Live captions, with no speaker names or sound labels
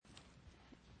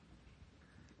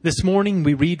This morning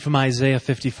we read from Isaiah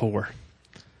 54,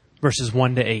 verses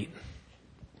 1 to 8.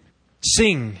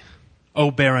 Sing,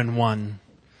 O barren one,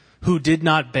 who did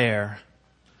not bear.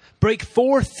 Break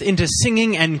forth into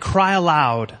singing and cry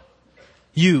aloud,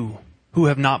 you who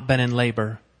have not been in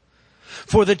labor.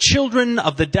 For the children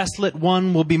of the desolate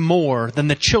one will be more than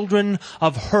the children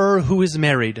of her who is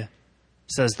married,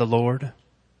 says the Lord.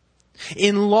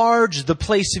 Enlarge the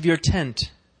place of your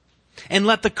tent, and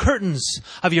let the curtains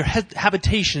of your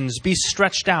habitations be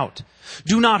stretched out.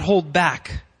 Do not hold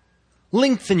back.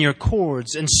 Lengthen your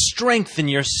cords and strengthen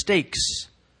your stakes.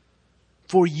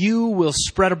 For you will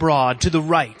spread abroad to the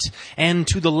right and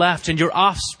to the left, and your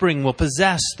offspring will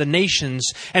possess the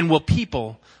nations and will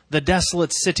people the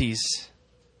desolate cities.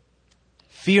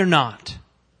 Fear not,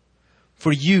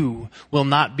 for you will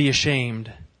not be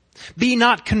ashamed. Be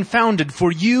not confounded,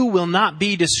 for you will not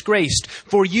be disgraced,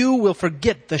 for you will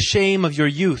forget the shame of your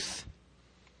youth,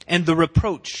 and the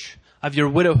reproach of your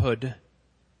widowhood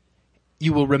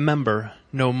you will remember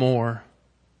no more.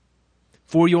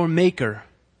 For your Maker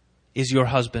is your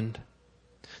husband.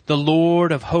 The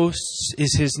Lord of hosts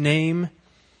is his name,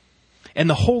 and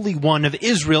the Holy One of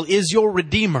Israel is your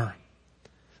Redeemer.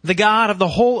 The God of the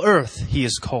whole earth he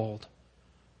is called.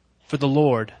 For the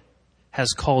Lord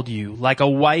has called you like a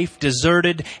wife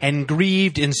deserted and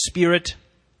grieved in spirit,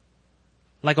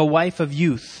 like a wife of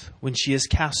youth when she is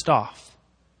cast off,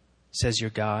 says your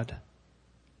God.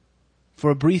 For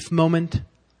a brief moment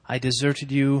I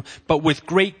deserted you, but with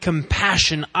great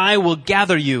compassion I will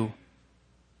gather you.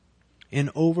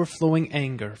 In overflowing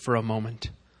anger for a moment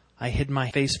I hid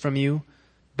my face from you,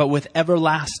 but with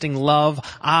everlasting love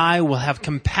I will have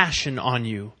compassion on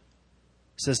you,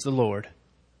 says the Lord,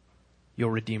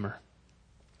 your Redeemer.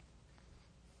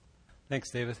 Thanks,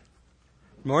 David.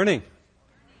 Good morning.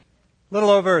 A little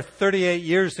over 38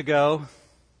 years ago,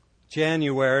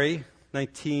 January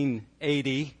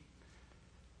 1980,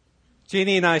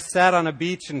 Jeannie and I sat on a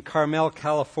beach in Carmel,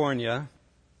 California,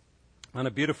 on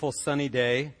a beautiful sunny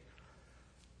day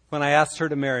when I asked her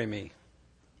to marry me.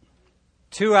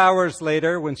 2 hours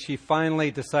later, when she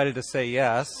finally decided to say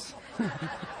yes,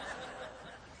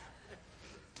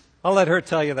 I'll let her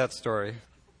tell you that story.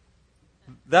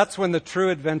 That's when the true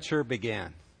adventure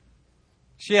began.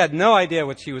 She had no idea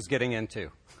what she was getting into.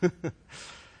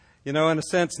 In a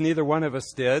sense, neither one of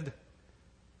us did.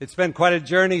 It's been quite a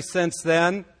journey since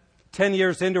then. 10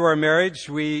 years into our marriage,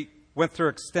 we went through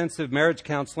extensive marriage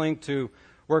counseling to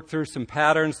work through some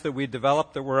patterns that we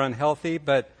developed that were unhealthy,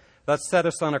 but that set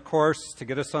us on a course to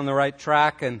get us on the right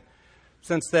track. And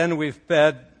since then, we've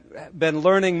been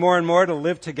learning more and more to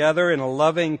live together in a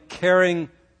loving, caring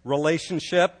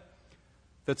relationship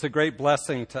that's a great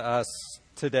blessing to us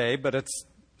today, but it's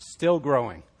still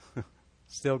growing.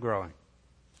 Still growing.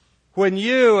 When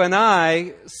you and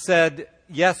I said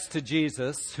yes to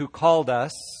Jesus, who called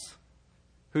us,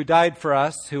 who died for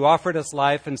us, who offered us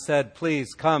life and said,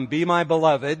 please come, be my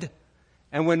beloved.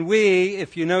 And when we,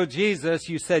 if you know Jesus,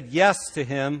 you said yes to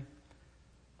him,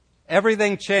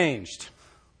 everything changed.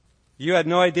 You had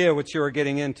no idea what you were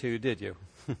getting into, did you?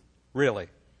 Really.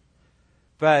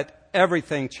 But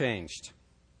everything changed.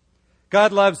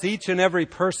 God loves each and every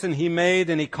person he made,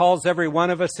 and he calls every one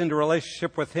of us into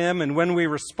relationship with him. And when we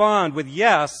respond with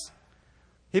yes,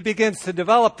 he begins to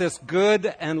develop this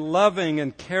good and loving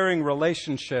and caring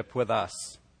relationship with us.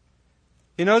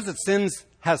 He knows that sins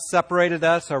has separated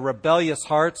us. Our rebellious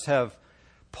hearts have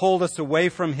pulled us away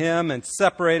from him and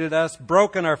separated us,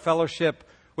 broken our fellowship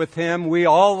with him. We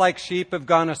all, like sheep, have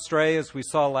gone astray, as we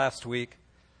saw last week.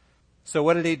 So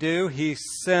what did he do? He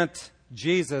sent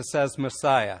Jesus as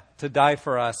Messiah to die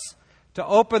for us, to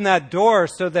open that door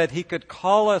so that he could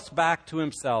call us back to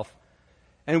himself,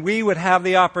 and we would have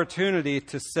the opportunity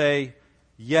to say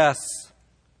yes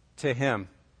to him.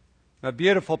 A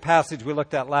beautiful passage we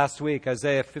looked at last week,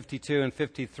 Isaiah 52 and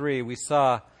 53. We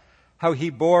saw how he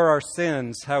bore our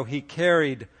sins, how he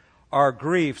carried our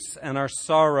griefs and our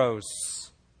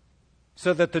sorrows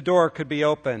so that the door could be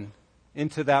open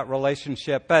into that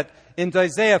relationship. But in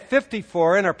Isaiah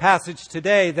 54, in our passage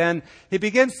today, then he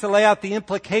begins to lay out the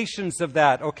implications of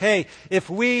that. Okay, if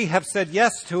we have said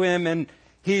yes to him and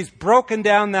he's broken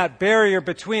down that barrier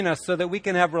between us so that we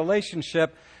can have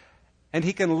relationship and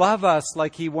he can love us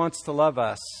like he wants to love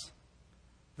us,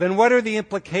 then what are the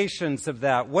implications of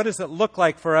that? What does it look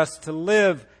like for us to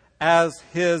live as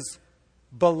his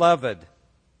beloved?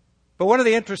 But one of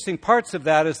the interesting parts of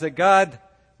that is that God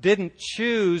didn't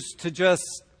choose to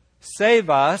just save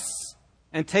us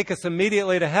and take us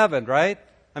immediately to heaven, right?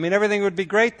 I mean, everything would be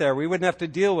great there. We wouldn't have to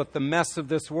deal with the mess of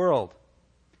this world.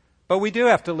 But we do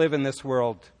have to live in this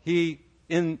world. He,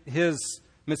 in his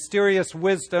mysterious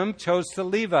wisdom, chose to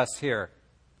leave us here.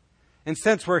 And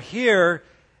since we're here,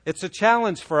 it's a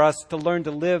challenge for us to learn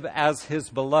to live as His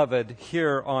beloved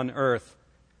here on earth.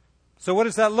 So what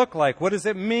does that look like? What does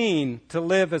it mean to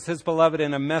live as His beloved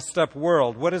in a messed up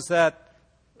world? What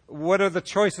are the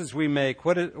choices we make?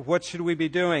 What should we be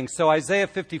doing? So Isaiah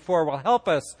 54 will help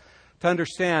us to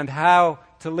understand how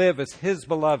to live as His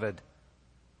beloved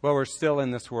while we're still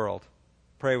in this world.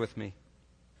 Pray with me.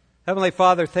 Heavenly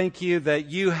Father, thank You that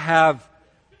You have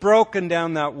broken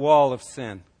down that wall of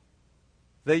sin,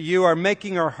 that You are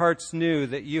making our hearts new,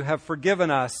 that You have forgiven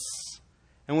us.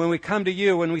 And when we come to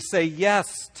You, when we say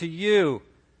yes to You,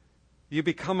 You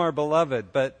become our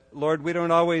beloved. But Lord, we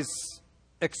don't always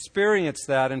experience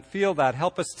that and feel that.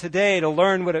 Help us today to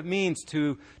learn what it means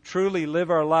to truly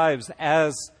live our lives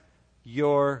as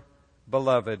Your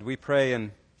beloved. We pray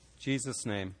in Jesus'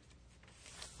 name.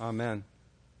 Amen.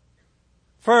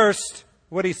 First,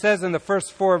 what he says in the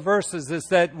first 4 verses is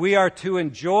that we are to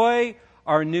enjoy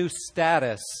our new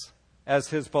status as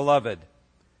His beloved.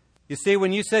 You see,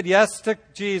 when you said yes to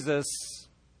Jesus,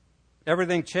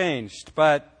 everything changed,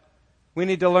 but we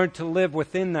need to learn to live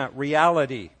within that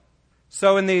reality.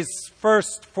 So in these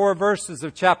first 4 verses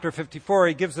of chapter 54,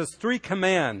 he gives us 3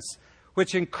 commands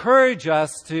which encourage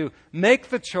us to make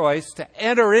the choice to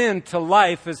enter into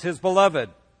life as His beloved,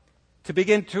 to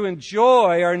begin to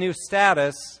enjoy our new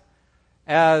status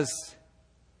as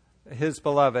His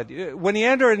beloved. When you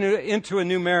enter into a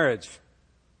new marriage,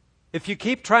 if you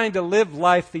keep trying to live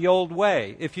life the old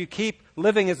way, if you keep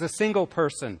living as a single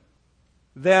person,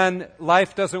 then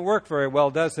life doesn't work very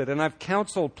well, does it? And I've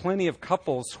counseled plenty of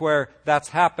couples where that's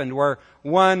happened, where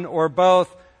one or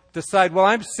both decide, well,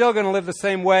 I'm still going to live the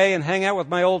same way and hang out with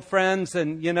my old friends,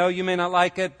 and, you may not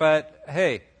like it, but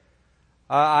hey,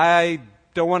 I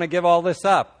don't want to give all this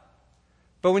up.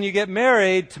 But when you get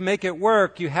married, to make it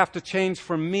work, you have to change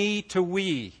from me to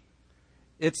we.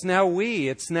 It's now we,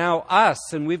 it's now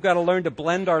us, and we've got to learn to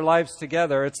blend our lives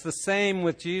together. It's the same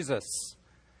with Jesus.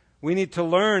 We need to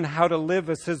learn how to live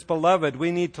as His beloved.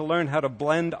 We need to learn how to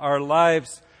blend our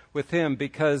lives with Him,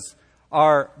 because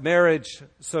our marriage,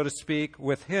 so to speak,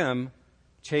 with Him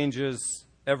changes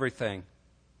everything.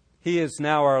 He is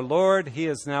now our Lord. He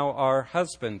is now our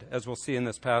husband, as we'll see in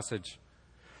this passage.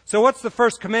 So what's the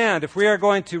first command? If we are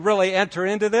going to really enter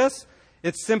into this,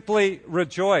 it's simply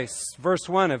rejoice. Verse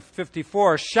 1 of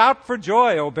 54, shout for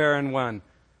joy, O barren one.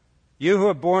 You who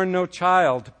have borne no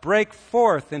child, break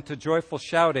forth into joyful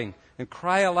shouting and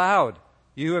cry aloud,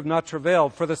 you who have not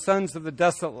travailed. For the sons of the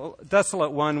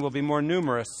desolate one will be more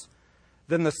numerous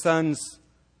than the sons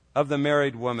of the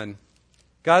married woman.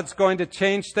 God's going to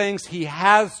change things. He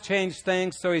has changed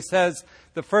things. So He says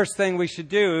the first thing we should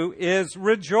do is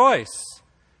rejoice.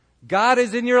 God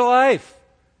is in your life.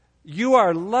 You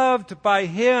are loved by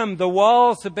Him. The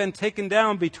walls have been taken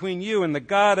down between you and the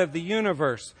God of the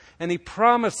universe. And He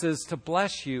promises to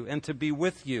bless you and to be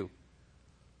with you.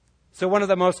 So one of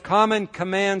the most common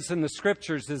commands in the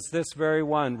Scriptures is this very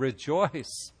one.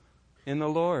 Rejoice in the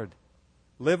Lord.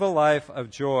 Live a life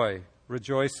of joy,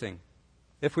 rejoicing.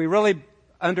 If we really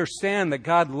understand that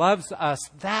God loves us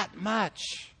that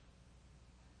much,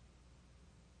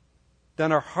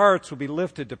 then our hearts will be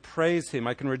lifted to praise Him.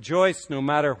 I can rejoice no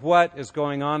matter what is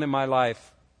going on in my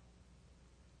life.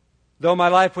 Though my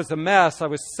life was a mess, I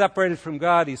was separated from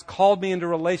God. He's called me into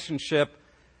relationship,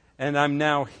 and I'm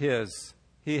now His.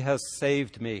 He has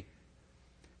saved me.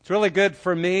 It's really good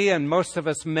for me and most of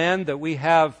us men that we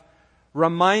have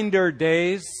reminder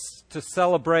days to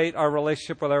celebrate our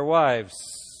relationship with our wives.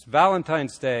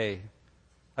 Valentine's Day.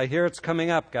 I hear it's coming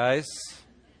up, guys.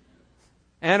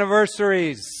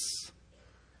 Anniversaries.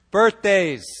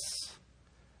 Birthdays.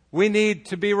 We need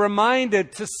to be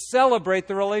reminded to celebrate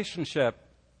the relationship.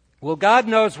 Well, God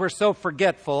knows we're so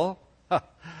forgetful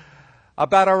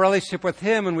about our relationship with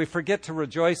Him, and we forget to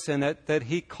rejoice in it, that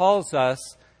He calls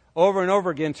us over and over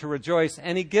again to rejoice,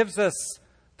 and He gives us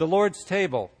the Lord's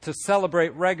table to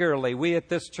celebrate regularly. We at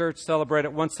this church celebrate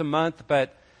it once a month,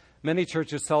 but many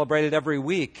churches celebrate it every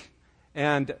week.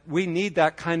 And we need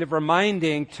that kind of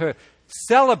reminding to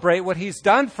celebrate what He's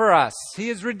done for us. He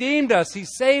has redeemed us. He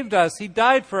saved us. He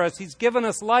died for us. He's given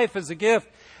us life as a gift.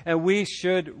 And we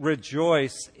should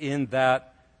rejoice in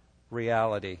that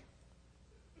reality.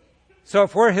 So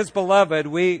if we're His beloved,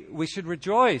 we should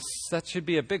rejoice. That should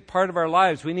be a big part of our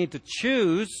lives. We need to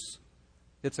choose,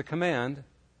 it's a command,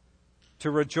 to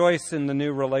rejoice in the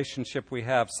new relationship we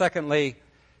have. Secondly,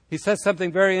 he says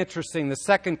something very interesting. The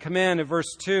second command of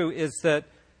verse 2 is that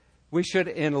we should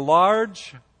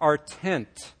enlarge our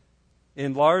tent.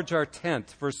 Enlarge our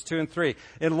tent. Verse 2 and 3.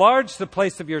 Enlarge the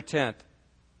place of your tent.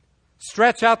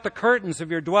 Stretch out the curtains of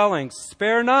your dwellings.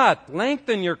 Spare not.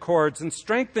 Lengthen your cords and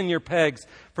strengthen your pegs,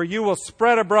 for you will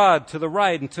spread abroad to the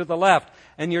right and to the left,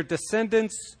 and your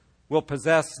descendants will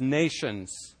possess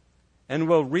nations and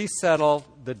will resettle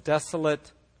the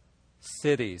desolate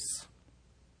cities.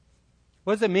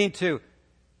 What does it mean to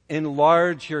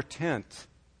enlarge your tent?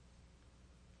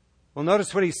 Well,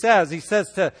 notice what he says. He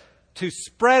says to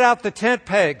spread out the tent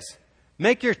pegs.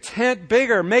 Make your tent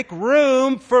bigger. Make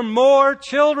room for more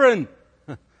children,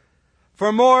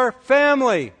 for more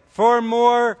family, for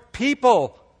more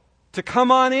people to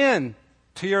come on in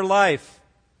to your life,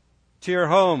 to your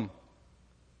home,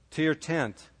 to your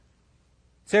tent.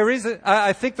 See,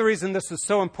 I think the reason this is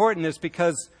so important is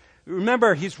because,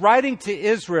 remember, he's writing to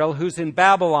Israel who's in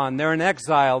Babylon. They're in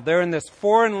exile. They're in this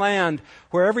foreign land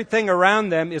where everything around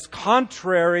them is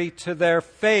contrary to their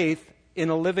faith in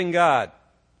a living God.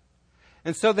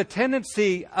 And so the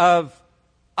tendency of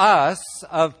us,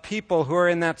 of people who are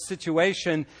in that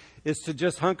situation, is to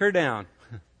just hunker down,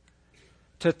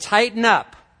 to tighten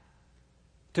up,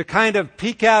 to kind of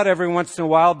peek out every once in a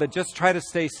while, but just try to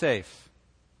stay safe.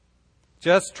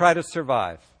 Just try to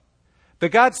survive.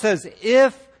 But God says,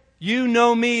 if you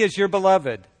know me as your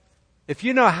beloved, if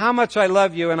you know how much I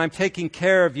love you and I'm taking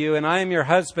care of you and I am your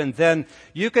husband, then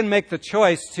you can make the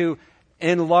choice to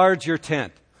enlarge your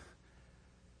tent.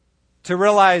 To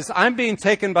realize I'm being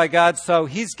taken by God, so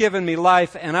He's given me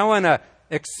life, and I want to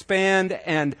expand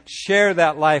and share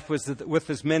that life with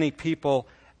as many people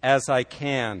as I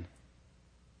can.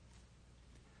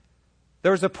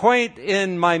 There was a point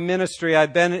in my ministry,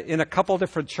 I'd been in a couple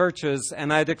different churches,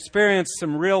 and I'd experienced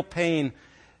some real pain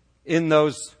in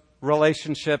those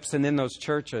relationships and in those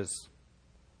churches.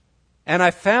 And I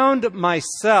found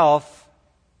myself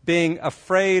being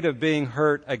afraid of being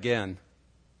hurt again.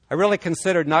 I really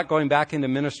considered not going back into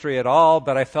ministry at all,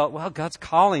 but I felt, well, God's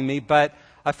calling me. But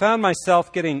I found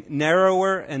myself getting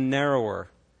narrower and narrower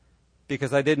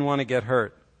because I didn't want to get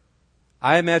hurt.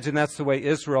 I imagine that's the way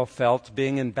Israel felt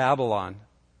being in Babylon.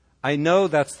 I know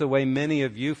that's the way many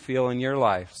of you feel in your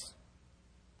lives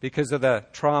because of the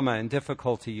trauma and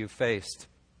difficulty you faced.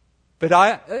 But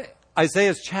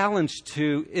Isaiah's challenge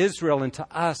to Israel and to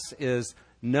us is,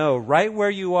 no, right where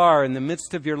you are in the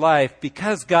midst of your life,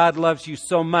 because God loves you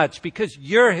so much, because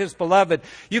you're His beloved,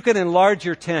 you can enlarge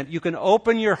your tent, you can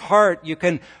open your heart, you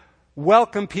can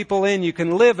welcome people in, you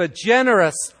can live a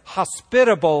generous,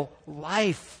 hospitable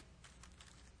life.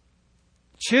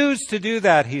 Choose to do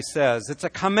that, he says. It's a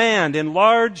command.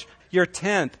 Enlarge your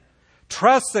tent.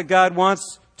 Trust that God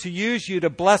wants to use you to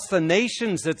bless the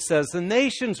nations, it says. The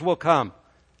nations will come.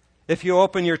 If you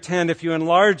open your tent, if you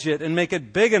enlarge it and make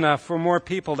it big enough for more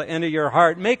people to enter your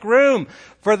heart, make room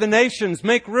for the nations,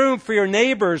 make room for your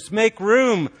neighbors, make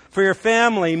room for your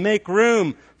family, make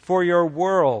room for your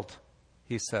world,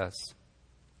 he says.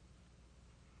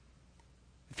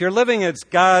 If you're living as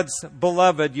God's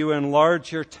beloved, you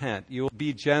enlarge your tent. You will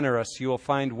be generous. You will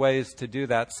find ways to do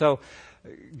that. So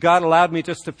God allowed me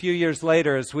just a few years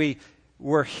later as we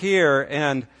were here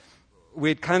and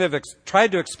we'd kind of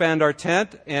tried to expand our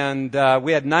tent, and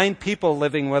we had 9 people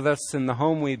living with us in the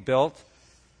home we'd built,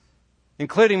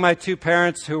 including my 2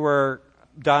 parents who were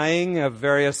dying of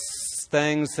various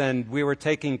things, and we were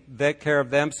taking care of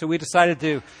them. So we decided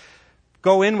to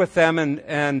go in with them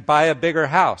and buy a bigger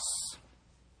house.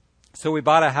 So we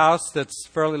bought a house that's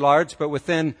fairly large, but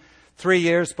within 3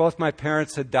 years, both my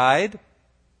parents had died.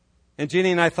 And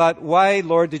Jeannie and I thought, why,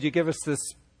 Lord, did you give us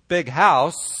this big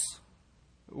house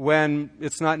when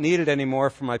it's not needed anymore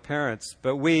for my parents?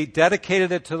 But we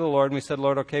dedicated it to the Lord, and we said,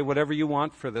 Lord, okay, whatever you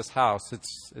want for this house,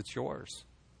 it's yours.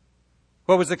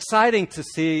 What was exciting to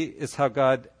see is how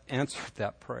God answered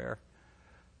that prayer.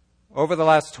 Over the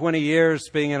last 20 years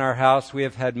being in our house, we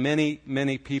have had many,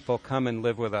 many people come and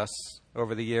live with us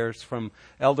over the years, from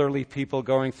elderly people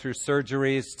going through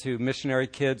surgeries to missionary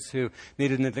kids who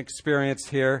needed an experience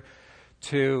here,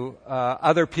 to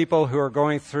other people who are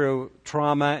going through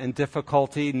trauma and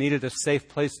difficulty, needed a safe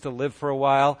place to live for a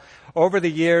while. Over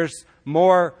the years,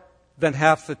 more than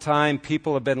half the time,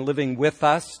 people have been living with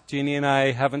us. Jeannie and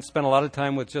I haven't spent a lot of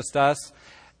time with just us,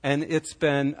 and it's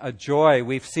been a joy.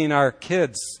 We've seen our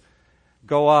kids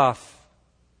go off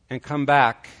and come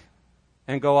back,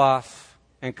 and go off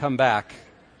and come back.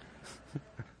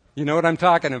 You know what I'm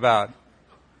talking about.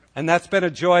 And that's been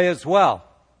a joy as well.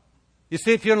 You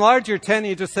see, if you enlarge your tent,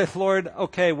 you just say, Lord,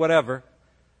 okay, whatever.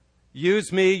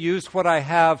 Use me, use what I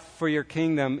have for your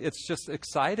kingdom. It's just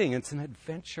exciting. It's an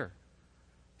adventure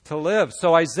to live.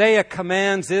 So Isaiah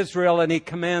commands Israel and he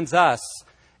commands us,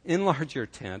 enlarge your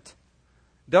tent.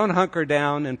 Don't hunker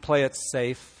down and play it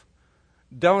safe.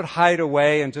 Don't hide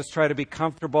away and just try to be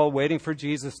comfortable waiting for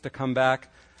Jesus to come back,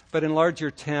 but enlarge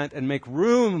your tent and make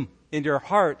room in your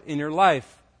heart, in your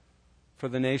life, for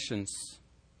the nations.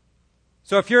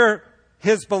 So if you're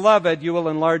His beloved, you will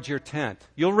enlarge your tent.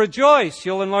 You'll rejoice.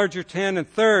 You'll enlarge your tent. And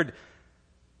third,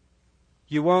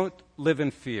 you won't live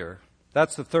in fear.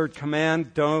 That's the third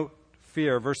command. Don't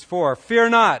fear. Verse 4, fear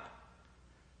not,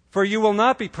 for you will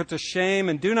not be put to shame,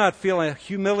 and do not feel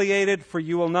humiliated, for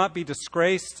you will not be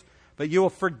disgraced, but you will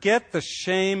forget the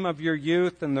shame of your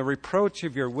youth and the reproach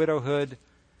of your widowhood.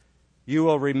 You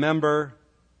will remember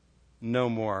no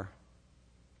more.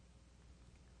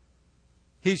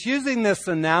 He's using this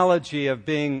analogy of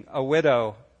being a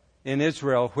widow in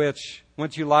Israel, which,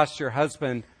 once you lost your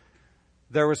husband,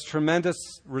 there was tremendous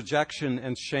rejection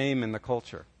and shame in the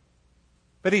culture.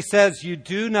 But he says you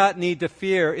do not need to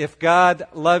fear if God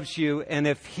loves you, and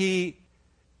if He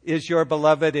is your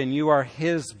beloved and you are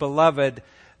His beloved,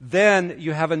 then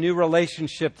you have a new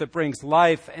relationship that brings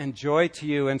life and joy to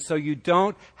you. And so you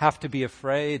don't have to be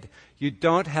afraid. You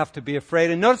don't have to be afraid.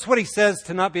 And notice what he says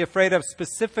to not be afraid of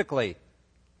specifically.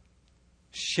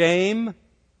 Shame,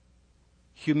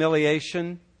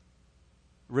 humiliation,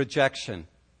 rejection.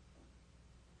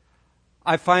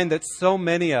 I find that so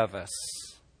many of us,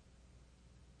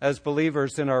 as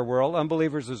believers in our world,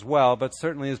 unbelievers as well, but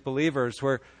certainly as believers,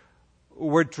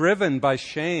 we're driven by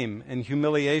shame and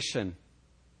humiliation.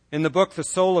 In the book, The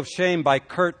Soul of Shame by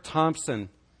Kurt Thompson,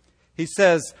 he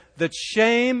says that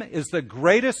shame is the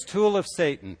greatest tool of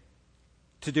Satan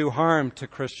to do harm to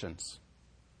Christians.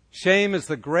 Shame is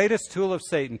the greatest tool of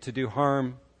Satan to do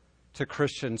harm to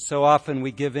Christians. So often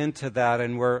we give in to that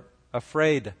and we're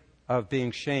afraid of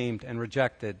being shamed and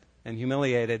rejected and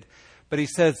humiliated. But he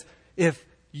says, if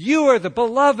you are the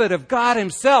beloved of God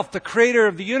Himself, the Creator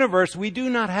of the universe, we do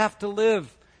not have to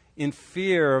live in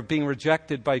fear of being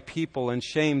rejected by people and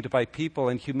shamed by people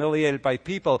and humiliated by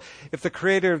people. If the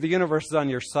Creator of the universe is on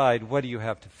your side, what do you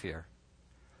have to fear?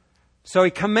 So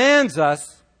he commands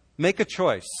us, make a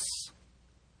choice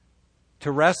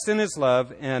to rest in His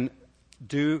love and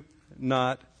do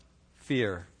not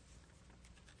fear,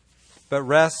 but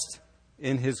rest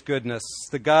in His goodness.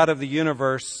 The God of the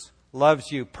universe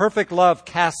loves you. Perfect love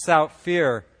casts out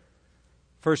fear.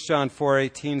 1 John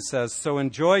 4:18 says, so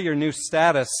enjoy your new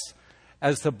status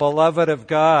as the beloved of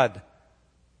God.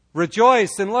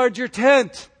 Rejoice, enlarge your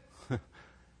tent, and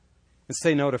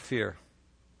say no to fear.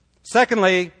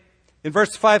 Secondly, in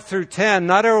verse 5 through 10,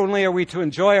 not only are we to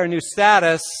enjoy our new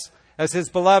status as His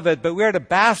beloved, but we are to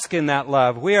bask in that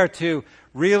love. We are to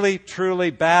really, truly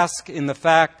bask in the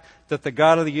fact that the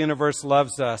God of the universe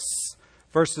loves us.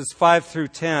 Verses 5 through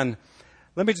 10.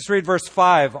 Let me just read verse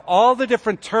 5. All the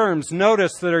different terms,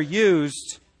 notice, that are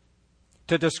used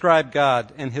to describe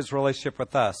God and His relationship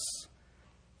with us.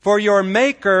 For your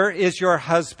Maker is your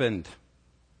husband,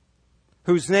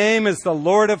 whose name is the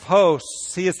Lord of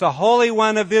hosts. He is the Holy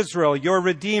One of Israel, your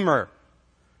Redeemer,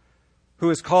 who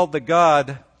is called the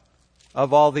God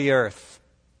of all the earth.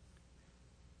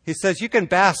 He says you can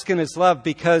bask in His love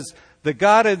because the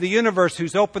God of the universe,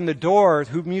 who's opened the door,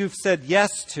 whom you've said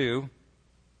yes to,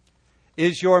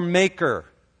 is your Maker.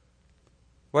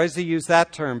 Why does he use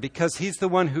that term? Because He's the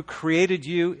one who created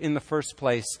you in the first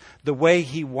place, the way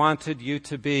He wanted you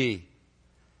to be.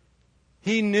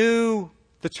 He knew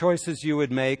the choices you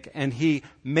would make, and He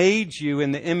made you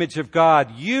in the image of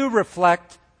God. You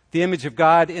reflect the image of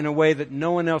God in a way that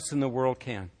no one else in the world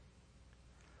can.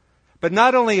 But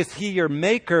not only is He your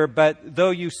Maker, but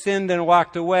though you sinned and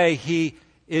walked away, He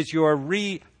is your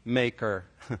Remaker.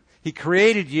 He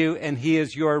created you, and He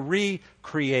is your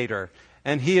recreator.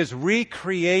 And He is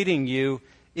recreating you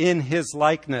in His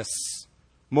likeness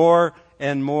more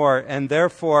and more. And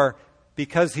therefore,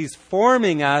 because He's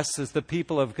forming us as the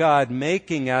people of God,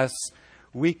 making us,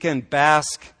 we can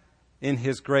bask in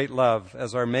His great love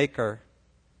as our Maker.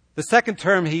 The second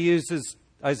term he uses,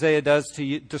 Isaiah does,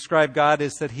 to describe God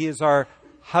is that He is our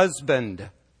husband.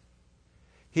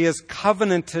 He has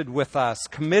covenanted with us,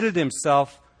 committed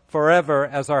Himself forever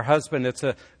as our husband. It's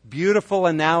a beautiful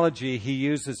analogy he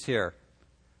uses here.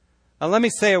 Now let me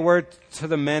say a word to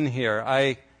the men here.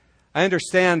 I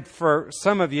understand for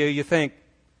some of you, you think,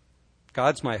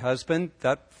 God's my husband?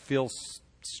 That feels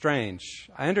strange.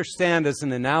 I understand as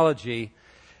an analogy,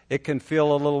 it can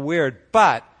feel a little weird,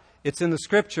 but it's in the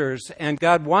Scriptures, and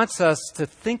God wants us to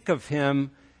think of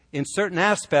Him in certain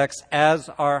aspects as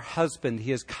our husband.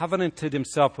 He has covenanted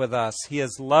Himself with us. He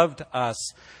has loved us.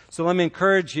 So let me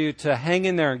encourage you to hang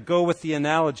in there and go with the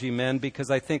analogy, men,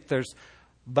 because I think there's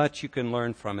much you can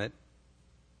learn from it.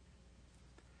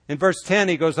 In verse 10,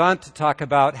 he goes on to talk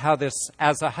about how this,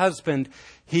 as a husband,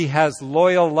 He has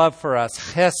loyal love for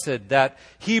us, chesed, that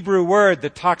Hebrew word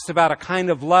that talks about a kind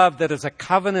of love that is a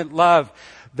covenant love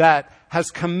that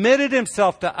has committed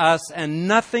himself to us, and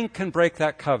nothing can break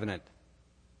that covenant.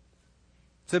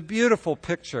 It's a beautiful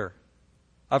picture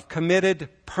of committed,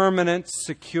 permanent,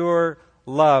 secure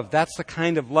love. That's the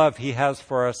kind of love he has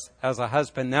for us as a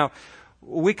husband. Now,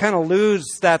 we kind of lose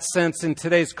that sense in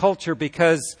today's culture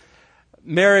because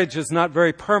marriage is not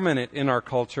very permanent in our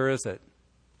culture, is it?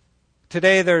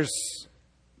 Today there's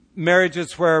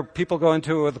marriages where people go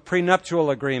into it with a prenuptial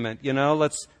agreement.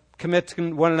 Let's commit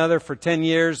to one another for 10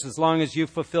 years. As long as you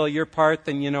fulfill your part,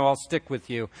 then, I'll stick with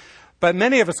you. But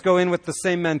many of us go in with the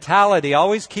same mentality,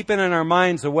 always keeping in our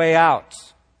minds a way out.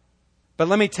 But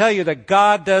let me tell you that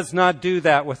God does not do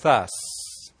that with us.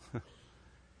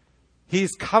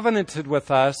 He's covenanted with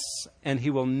us, and He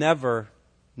will never,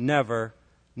 never,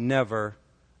 never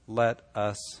let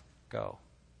us go.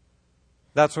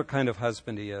 That's what kind of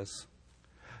husband He is.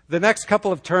 The next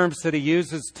couple of terms that He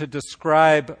uses to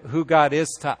describe who God is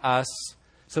to us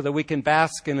so that we can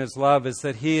bask in His love is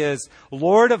that He is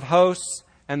Lord of hosts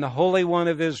and the Holy One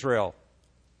of Israel.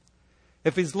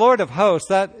 If He's Lord of hosts,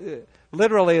 that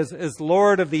literally is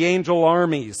Lord of the angel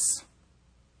armies.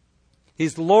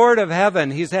 He's Lord of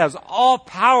heaven. He has all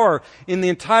power in the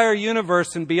entire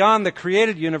universe and beyond the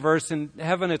created universe and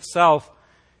heaven itself.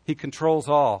 He controls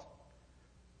all.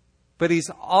 But He's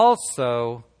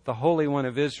also the Holy One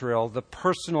of Israel, the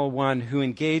personal one who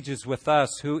engages with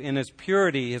us, who in His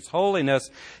purity, His holiness,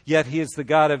 yet He is the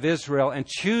God of Israel and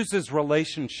chooses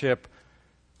relationship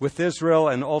with Israel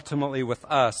and ultimately with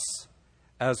us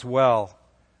as well.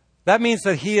 That means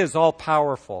that He is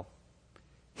all-powerful.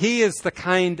 He is the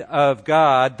kind of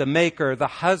God, the maker, the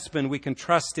husband we can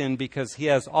trust in because He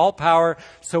has all power,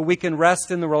 so we can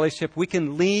rest in the relationship. We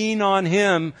can lean on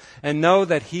Him and know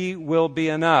that He will be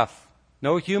enough.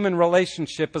 No human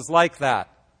relationship is like that.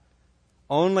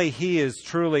 Only He is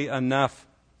truly enough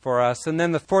for us. And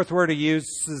then the fourth word He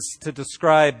uses to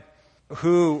describe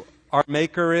who our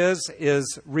Maker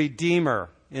is Redeemer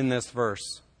in this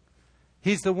verse.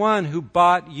 He's the one who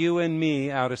bought you and me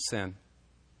out of sin.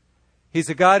 He's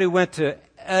a God who went to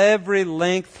every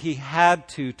length He had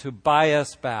to buy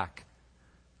us back,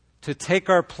 to take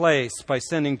our place by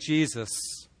sending Jesus.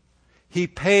 He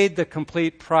paid the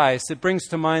complete price. It brings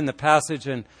to mind the passage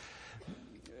in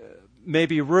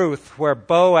maybe Ruth, where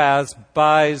Boaz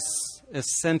buys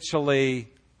essentially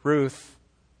Ruth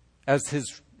as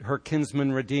her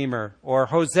kinsman redeemer. Or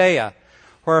Hosea,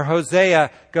 where Hosea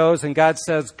goes and God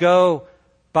says, go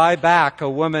buy back a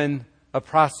woman of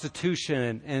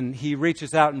prostitution. And he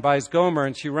reaches out and buys Gomer,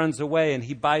 and she runs away, and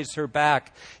he buys her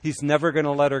back. He's never going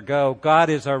to let her go. God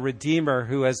is our Redeemer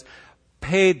who has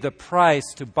paid the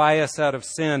price to buy us out of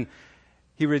sin.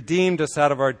 He redeemed us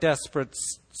out of our desperate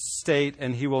state,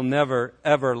 and He will never,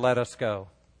 ever let us go.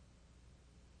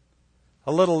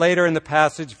 A little later in the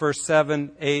passage, verse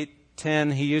 7, 8,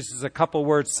 10, he uses a couple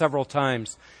words several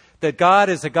times. That God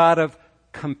is a God of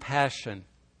compassion.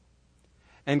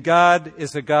 And God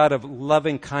is a God of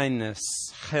loving kindness,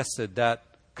 chesed, that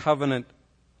covenant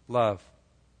love.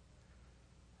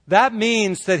 That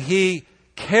means that He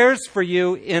cares for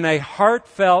you in a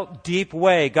heartfelt, deep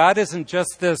way. God isn't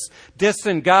just this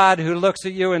distant God who looks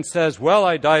at you and says, well,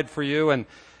 I died for you, and,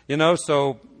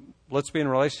 so let's be in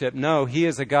a relationship. No, He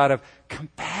is a God of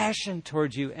compassion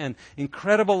towards you and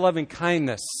incredible loving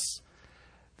kindness.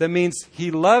 That means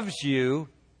He loves you,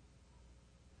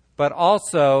 but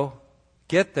also,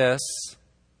 get this,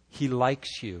 He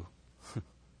likes you.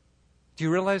 Do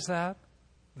you realize that?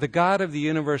 The God of the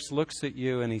universe looks at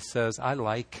you and He says, I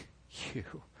like you.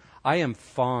 I am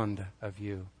fond of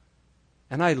you.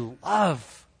 And I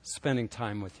love spending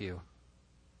time with you.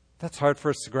 That's hard for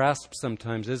us to grasp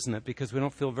sometimes, isn't it? Because we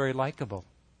don't feel very likable.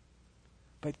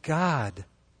 But God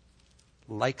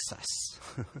likes us.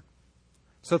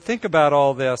 So think about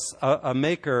all this. A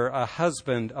maker, a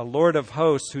husband, a Lord of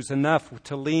hosts who's enough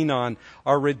to lean on.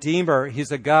 Our Redeemer,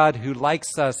 He's a God who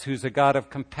likes us, who's a God of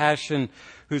compassion,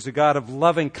 who's a God of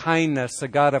loving kindness, a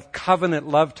God of covenant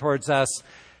love towards us.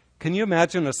 Can you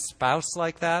imagine a spouse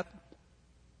like that?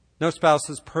 No spouse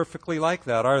is perfectly like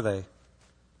that, are they?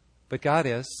 But God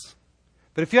is.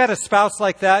 But if you had a spouse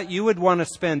like that, you would want to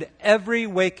spend every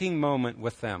waking moment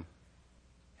with them.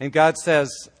 And God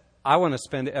says, I want to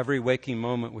spend every waking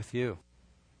moment with you.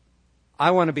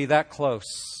 I want to be that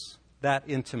close, that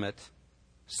intimate.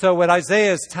 So what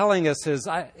Isaiah is telling us is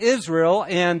Israel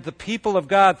and the people of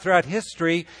God throughout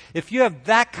history, if you have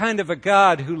that kind of a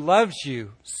God who loves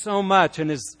you so much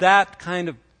and is that kind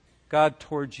of God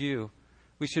towards you,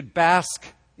 we should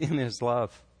bask in His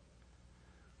love.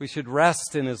 We should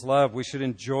rest in His love. We should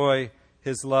enjoy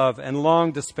His love and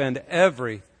long to spend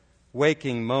every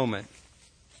waking moment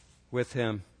with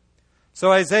Him.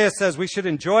 So Isaiah says we should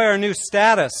enjoy our new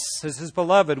status as His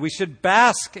beloved. We should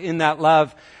bask in that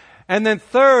love. And then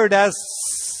third, as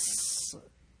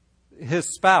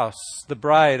His spouse, the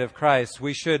bride of Christ,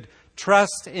 we should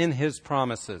trust in His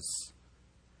promises.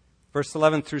 Verse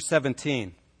 11 through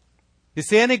 17. You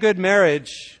see, any good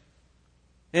marriage,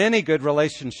 any good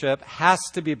relationship has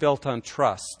to be built on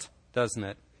trust, doesn't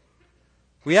it?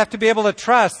 We have to be able to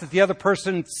trust that the other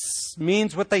person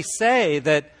means what they say,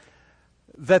 that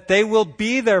they will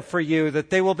be there for you, that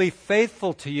they will be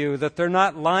faithful to you, that they're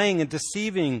not lying and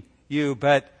deceiving you,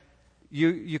 but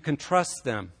you can trust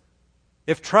them.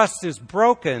 If trust is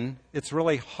broken, it's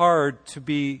really hard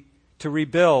to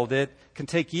rebuild. It can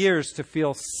take years to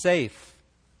feel safe,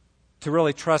 to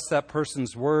really trust that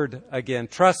person's word again.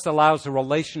 Trust allows a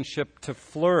relationship to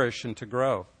flourish and to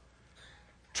grow.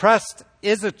 Trust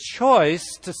is a choice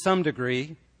to some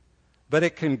degree, but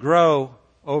it can grow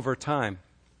over time.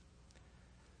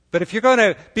 But if you're going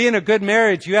to be in a good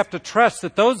marriage, you have to trust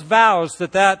that those vows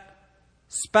that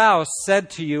spouse said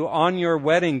to you on your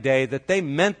wedding day, that they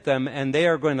meant them and they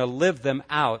are going to live them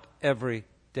out every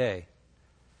day.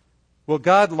 Well,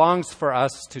 God longs for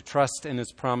us to trust in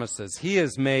His promises. He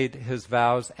has made His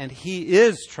vows, and He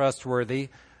is trustworthy,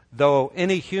 though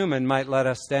any human might let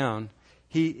us down.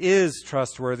 He is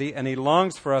trustworthy, and He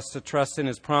longs for us to trust in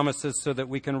His promises so that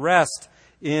we can rest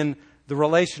in the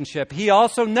relationship. He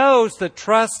also knows that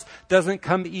trust doesn't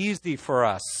come easy for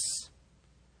us.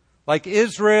 Like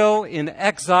Israel in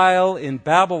exile in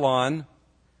Babylon,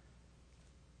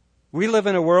 we live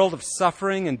in a world of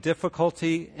suffering and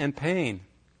difficulty and pain.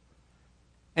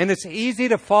 And it's easy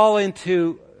to fall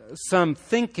into some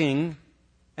thinking,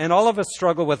 and all of us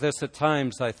struggle with this at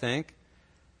times, I think,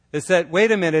 is that,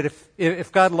 wait a minute,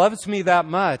 if God loves me that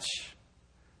much,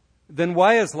 then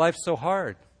why is life so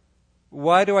hard?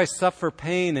 Why do I suffer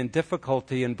pain and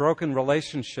difficulty and broken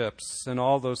relationships and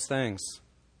all those things?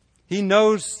 He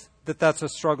knows that that's a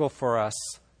struggle for us.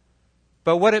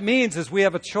 But what it means is we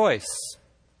have a choice.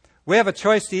 We have a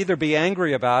choice to either be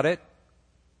angry about it,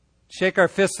 shake our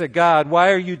fists at God,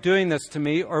 why are you doing this to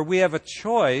me? Or we have a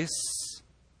choice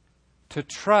to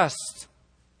trust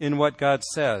in what God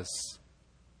says.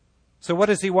 So what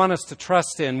does He want us to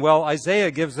trust in? Well,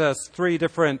 Isaiah gives us 3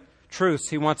 different truths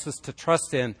He wants us to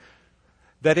trust in.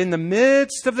 That in the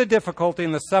midst of the difficulty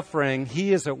and the suffering,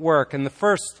 He is at work. And the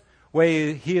first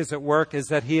way He is at work is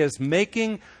that He is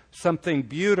making something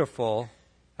beautiful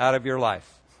out of your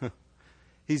life.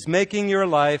 He's making your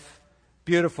life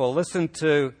beautiful. Listen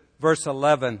to verse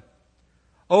 11.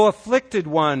 O afflicted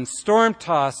one,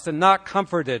 storm-tossed and not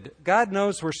comforted. God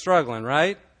knows we're struggling,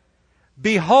 right?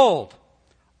 Behold,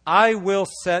 I will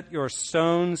set your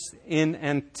stones in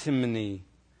antimony,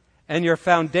 and your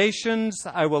foundations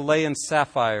I will lay in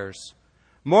sapphires.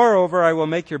 Moreover, I will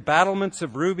make your battlements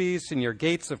of rubies and your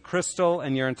gates of crystal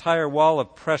and your entire wall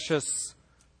of precious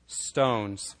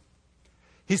stones.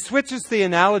 He switches the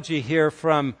analogy here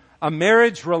from a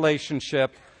marriage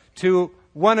relationship to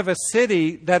one of a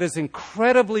city that is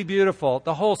incredibly beautiful.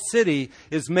 The whole city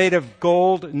is made of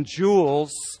gold and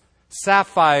jewels,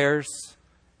 sapphires.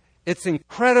 It's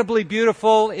incredibly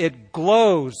beautiful. It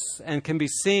glows and can be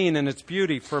seen in its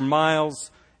beauty for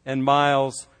miles and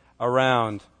miles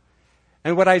around.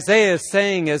 And what Isaiah is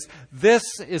saying is, this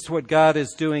is what God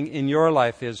is doing in your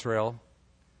life, Israel.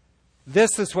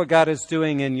 This is what God is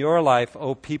doing in your life,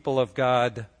 O people of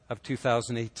God of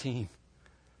 2018.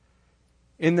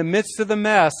 In the midst of the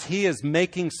mess, He is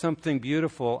making something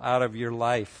beautiful out of your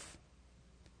life.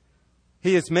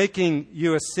 He is making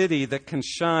you a city that can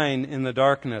shine in the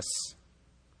darkness.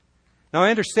 Now, I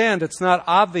understand it's not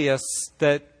obvious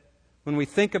that when we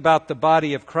think about the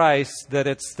body of Christ, that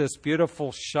it's this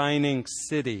beautiful, shining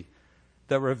city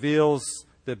that reveals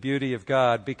the beauty of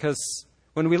God. Because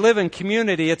when we live in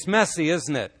community, it's messy,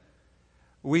 isn't it?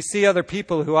 We see other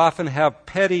people who often have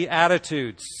petty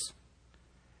attitudes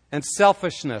and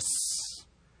selfishness,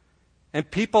 and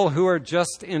people who are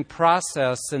just in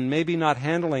process and maybe not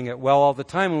handling it well all the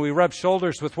time. And we rub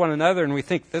shoulders with one another and we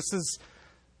think this is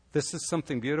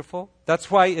something beautiful.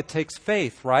 That's why it takes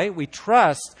faith, right? We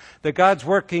trust that God's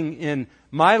working in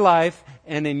my life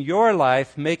and in your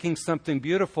life, making something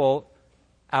beautiful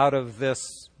out of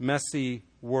this messy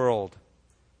world.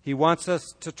 He wants us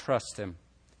to trust Him.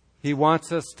 He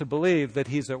wants us to believe that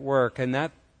He's at work, and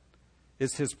that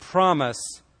is His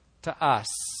promise to us.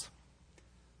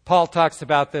 Paul talks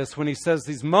about this when he says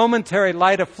these momentary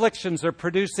light afflictions are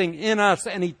producing in us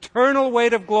an eternal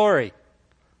weight of glory.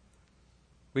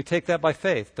 We take that by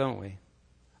faith, don't we?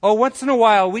 Oh, once in a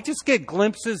while, we just get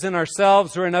glimpses in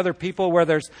ourselves or in other people where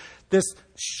there's this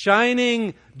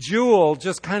shining jewel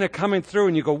just kind of coming through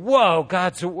and you go, whoa,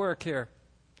 God's at work here.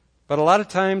 But a lot of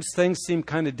times things seem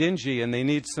kind of dingy and they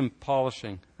need some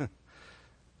polishing.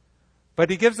 But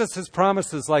he gives us his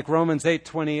promises like Romans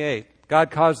 8:28.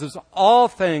 God causes all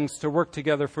things to work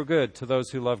together for good to those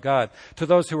who love God, to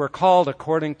those who are called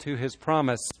according to his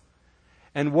promise.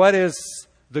 And what is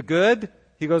the good?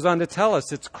 He goes on to tell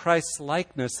us it's Christ's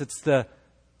likeness. It's the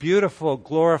beautiful,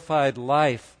 glorified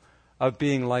life of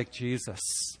being like Jesus.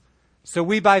 So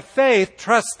we, by faith,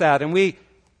 trust that, and we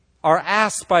are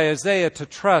asked by Isaiah to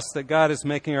trust that God is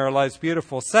making our lives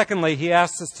beautiful. Secondly, he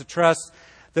asks us to trust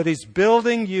that he's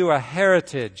building you a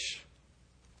heritage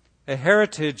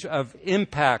of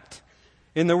impact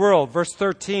in the world. Verse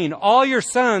 13, all your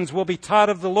sons will be taught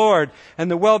of the Lord,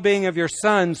 and the well-being of your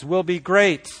sons will be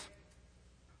great.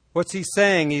 What's he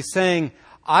saying? He's saying,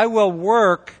 I will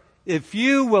work, if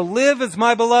you will live as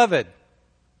my beloved,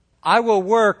 I will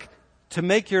work to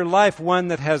make your life one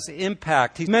that has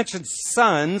impact. He mentions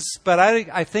sons, but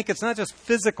I think it's not just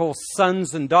physical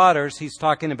sons and daughters he's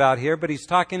talking about here, but he's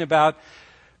talking about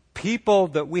people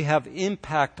that we have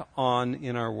impact on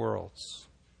in our worlds.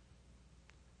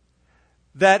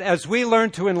 That as we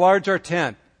learn to enlarge our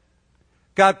tent,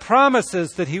 God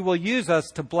promises that he will use us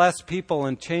to bless people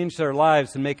and change their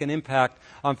lives and make an impact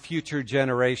on future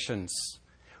generations.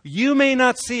 You may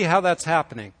not see how that's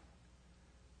happening.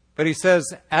 But he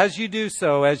says, as you do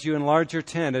so, as you enlarge your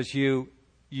tent, as you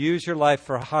use your life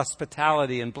for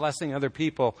hospitality and blessing other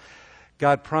people,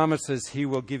 God promises he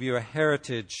will give you a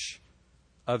heritage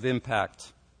of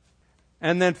impact.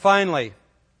 And then finally,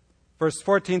 verse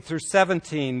 14 through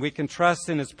 17, we can trust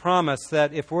in his promise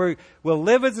that if we will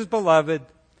live as his beloved,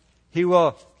 he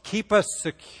will keep us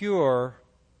secure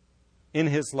in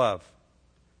his love.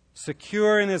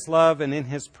 Secure in his love and in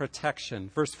his protection.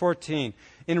 Verse 14,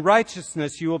 in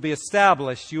righteousness you will be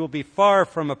established. You will be far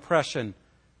from oppression.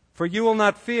 For you will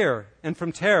not fear, and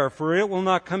from terror, for it will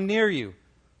not come near you.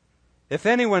 If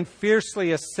anyone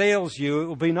fiercely assails you, it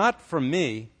will be not from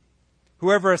me.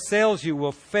 Whoever assails you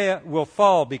will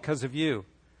fall because of you.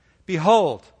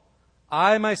 Behold,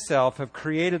 I myself have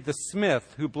created the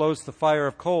smith who blows the fire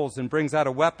of coals and brings out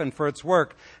a weapon for its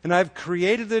work. And I've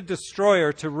created the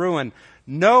destroyer to ruin.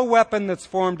 No weapon that's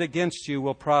formed against you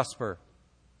will prosper.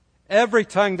 Every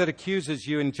tongue that accuses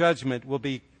you in judgment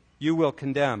you will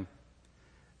condemn.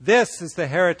 This is the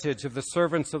heritage of the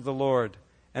servants of the Lord,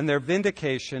 and their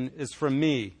vindication is from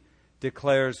me,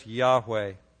 declares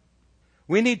Yahweh.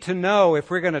 We need to know, if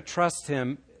we're going to trust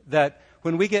him, that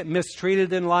when we get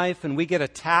mistreated in life and we get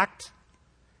attacked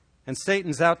and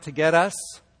Satan's out to get us,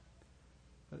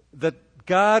 that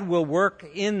God will work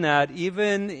in that,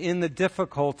 even in the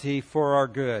difficulty, for our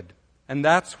good. And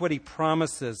that's what he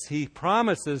promises. He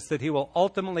promises that he will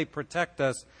ultimately protect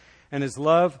us, and his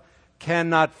love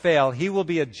cannot fail. He will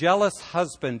be a jealous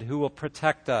husband who will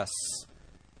protect us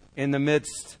in the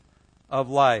midst of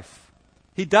life.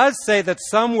 He does say that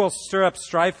some will stir up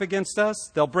strife against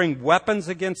us. They'll bring weapons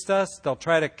against us. They'll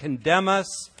try to condemn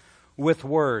us with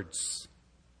words.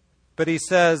 But he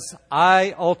says,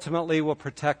 I ultimately will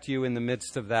protect you in the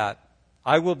midst of that.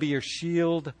 I will be your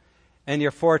shield and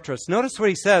your fortress. Notice what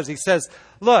he says. He says,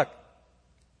 look,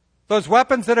 those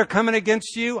weapons that are coming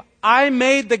against you, I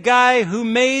made the guy who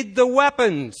made the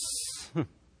weapons.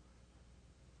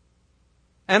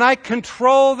 And I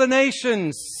control the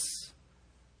nations.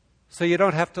 So you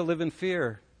don't have to live in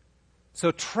fear.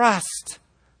 So trust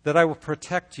that I will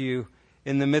protect you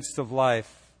in the midst of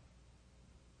life.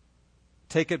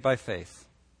 Take it by faith.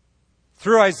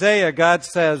 Through Isaiah, God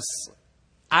says,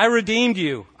 I redeemed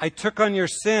you. I took on your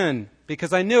sin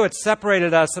because I knew it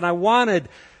separated us, and I wanted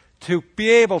to be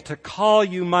able to call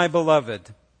you my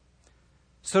beloved.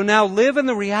 So now live in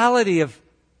the reality of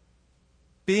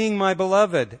being my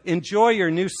beloved. Enjoy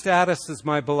your new status as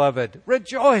my beloved.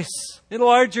 Rejoice.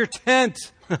 Enlarge your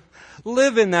tent.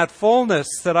 Live in that fullness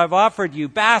that I've offered you.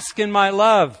 Bask in my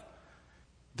love.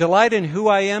 Delight in who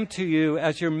I am to you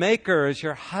as your maker, as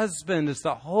your husband, as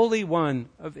the Holy One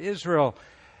of Israel,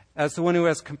 as the one who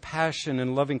has compassion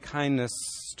and loving kindness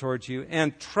towards you,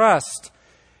 and trust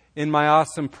in my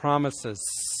awesome promises.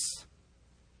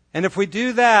 And if we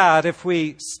do that, if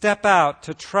we step out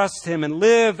to trust him and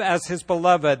live as his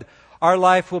beloved, our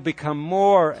life will become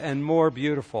more and more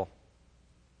beautiful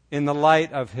in the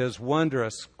light of his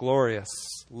wondrous, glorious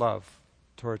love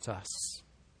towards us.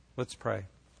 Let's pray.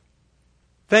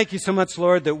 Thank you so much,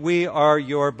 Lord, that we are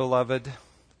your beloved.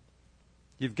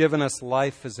 You've given us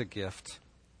life as a gift.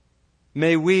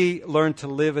 May we learn to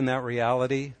live in that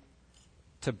reality.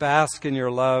 to bask in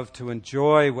your love, to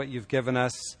enjoy what you've given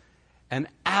us, and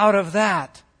out of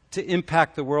that, to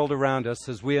impact the world around us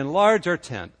as we enlarge our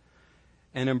tent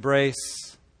and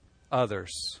embrace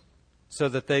others so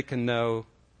that they can know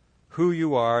who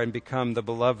you are and become the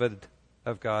beloved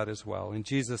of God as well. In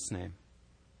Jesus' name,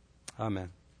 amen.